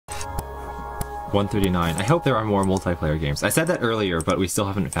139. I hope there are more multiplayer games. I said that earlier, but we still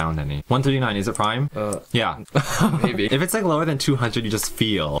haven't found any. 139, is it Prime? Yeah. Maybe. If it's like lower than 200, you just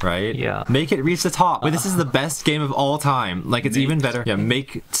feel, right? Yeah. Make it reach the top. Wait, this is the best game of all time. Like, it's even better. Yeah,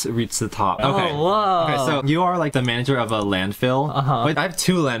 make it reach the top. Okay. Oh, whoa. Okay, so you are like the manager of a landfill. Wait, I have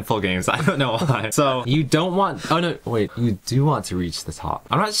 2 landfill games. I don't know why. So you don't want... Oh, no. Wait, you do want to reach the top.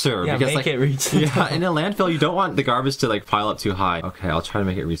 I'm not sure. Yeah, because, make like, it reach the top. Yeah, in a landfill, you don't want the garbage to like pile up too high. Okay, I'll try to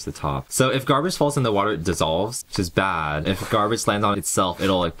make it reach the top. So if garbage falls in the water, it dissolves, which is bad. If garbage lands on itself,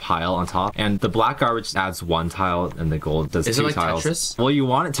 it'll like pile on top. And the black garbage adds 1 tile, and the gold does 2 it like tiles. Tetris? Well, you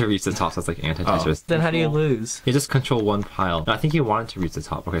want it to reach the top, so it's like anti-Tetris. Then how do you lose? You just control 1 pile. No, I think you want it to reach the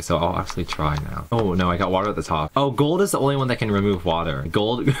top. Okay, so I'll actually try now. Oh no, I got water at the top. Oh, gold is the only one that can remove water.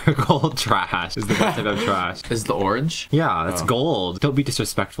 Gold trash is the best type of trash. Is the orange? Yeah, that's gold. Don't be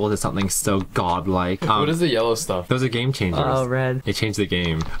disrespectful to something so godlike. What is the yellow stuff? Those are game changers. Oh, red. They changed the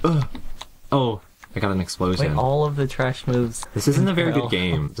game. Ugh. Oh, I got an explosion. Wait, all of the trash moves. This isn't a very good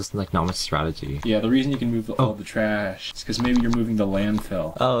game. Just like not much strategy. Yeah, the reason you can move all the trash is because maybe you're moving the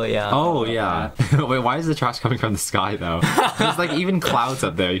landfill. Oh, yeah. Oh yeah. Wait, why is the trash coming from the sky though? There's like even clouds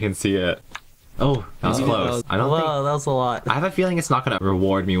up there. You can see it. Oh, that was close. I don't think. That was a lot. I have a feeling it's not gonna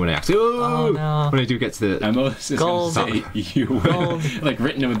reward me when I actually. Oh no. When I do get to the. Amos is Gold. gonna say you win. Gold. Like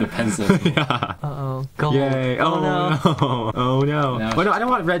written with a pencil. Yeah. Uh-oh. Gold. Yay! Oh, no! Oh no! Now- Wait, no, I don't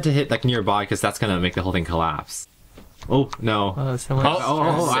want red to hit like nearby because that's gonna make the whole thing collapse. Oh no! Oh, someone.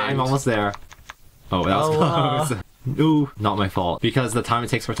 I'm almost there. Oh, that was wow. close. Ooh, not my fault. Because the time it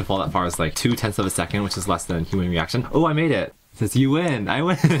takes for it to fall that far is like 0.2 of a second, which is less than human reaction. Oh, I made it. It says you win. I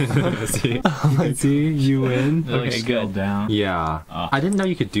win. See? See? You win. They're, like, Okay, scaled good. down. Yeah. I didn't know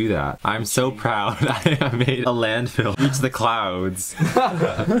you could do that. I'm so proud. I made a landfill reach the clouds.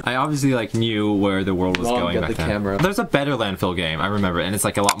 I obviously like knew where the world was going get back the then. camera. There's a better landfill game, I remember, and it's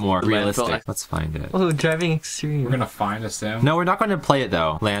like a lot more realistic. Let's find it. Oh, driving extreme. We're gonna find a sim. No, we're not going to play it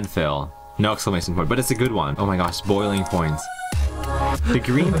though. Landfill. No exclamation point, but it's a good one. Oh my gosh, boiling points. The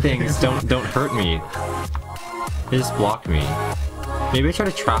green things don't hurt me. They just block me. Maybe I try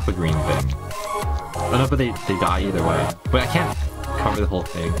to trap a green thing. Oh no, but they die either way. Wait, I can't cover the whole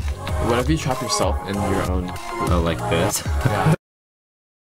thing. What if you trap yourself in your own? Oh, like this? Yeah.